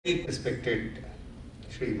Respected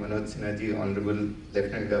Shri Manoj Sinha ji, Honorable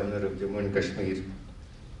Lieutenant Governor of Jammu and Kashmir,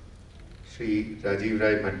 Shri Rajiv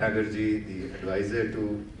Rai Bhatnagar ji, the advisor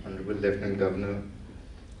to Honorable Lieutenant Governor,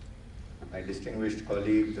 my distinguished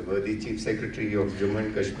colleague, the worthy Chief Secretary of Jammu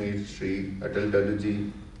and Kashmir, Shri Atal Dalu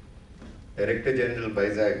ji, Director General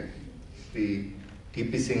BISAC, Shri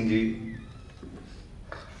T.P. Singh ji,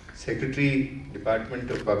 Secretary Department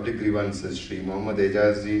of Public Grievances, Shri Mohammad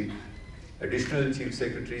Ejaz ji, Additional Chief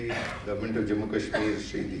Secretary, Government of Jammu Kashmir,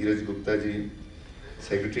 Shri Dheeraj Gupta ji,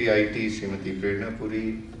 Secretary IT, Srimati Prerna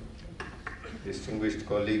Puri, distinguished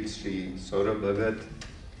colleagues, Shri Saurabh Bhagat,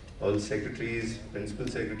 all secretaries, principal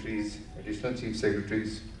secretaries, additional chief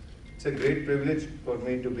secretaries. It's a great privilege for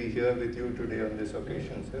me to be here with you today on this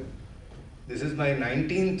occasion, sir. This is my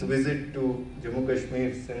 19th visit to Jammu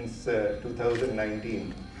Kashmir since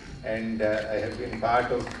 2019, and I have been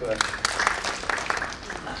part of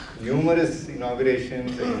numerous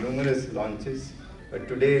inaugurations and numerous launches, but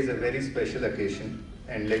today is a very special occasion,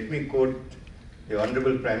 and let me quote the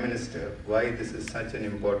Honorable Prime Minister why this is such an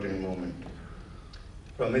important moment.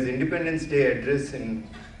 From his Independence Day address in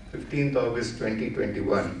 15th August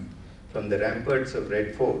 2021, from the ramparts of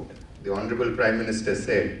Red Fort, the Honorable Prime Minister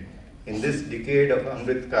said, in this decade of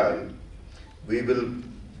Amrit Kal, we will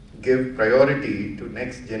give priority to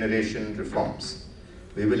next generation reforms.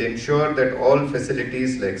 We will ensure that all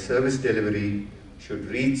facilities like service delivery should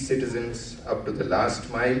reach citizens up to the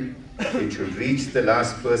last mile. It should reach the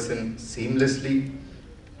last person seamlessly,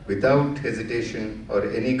 without hesitation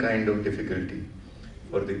or any kind of difficulty.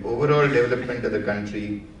 For the overall development of the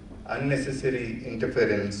country, unnecessary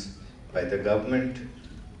interference by the government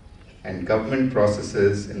and government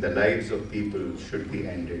processes in the lives of people should be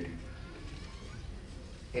ended.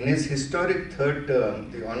 In his historic third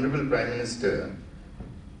term, the Honorable Prime Minister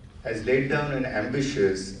has laid down an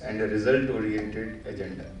ambitious and a result-oriented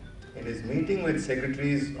agenda. In his meeting with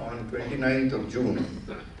secretaries on 29th of June,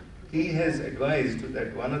 he has advised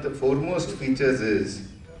that one of the foremost features is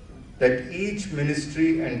that each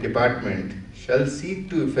ministry and department shall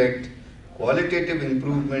seek to effect qualitative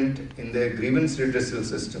improvement in their grievance redressal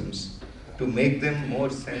systems to make them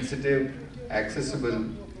more sensitive, accessible,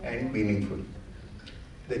 and meaningful.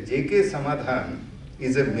 The JK-SAMADHAN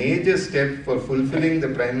is a major step for fulfilling the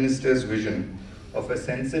Prime Minister's vision of a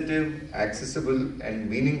sensitive, accessible, and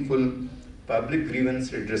meaningful public grievance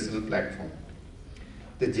redressal platform.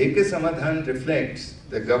 The JK-SAMADHAN reflects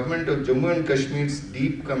the Government of Jammu and Kashmir's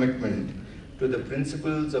deep commitment to the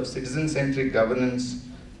principles of citizen-centric governance,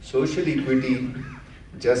 social equity,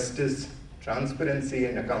 justice, transparency,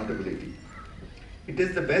 and accountability. It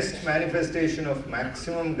is the best manifestation of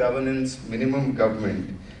maximum governance, minimum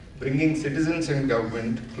government, bringing citizens and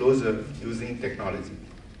government closer using technology.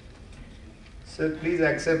 Sir, please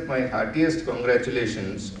accept my heartiest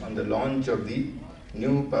congratulations on the launch of the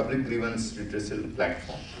new public grievance redressal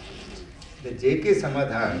platform. The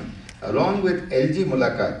JK-SAMADHAN, along with LG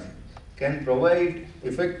Mulakat, can provide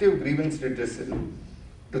effective grievance redressal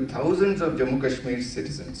to thousands of Jammu Kashmir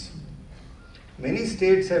citizens. Many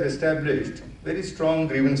states have established very strong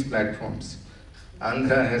grievance platforms.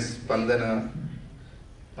 Andhra has Spandana,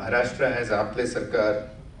 Maharashtra has Aple Sarkar,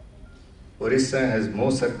 Orissa has Mo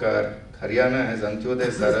Sarkar, Haryana has Antyodaya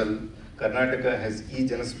Saral, Karnataka has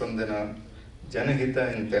E-Janaspandana,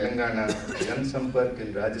 Janahita in Telangana, Jan Sampark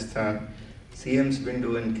in Rajasthan, CM's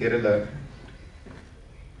Window in Kerala.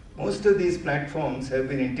 Most of these platforms have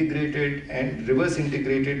been integrated and reverse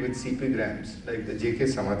integrated with CP grams like the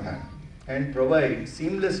JK-SAMADHAN and provide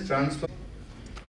seamless transfer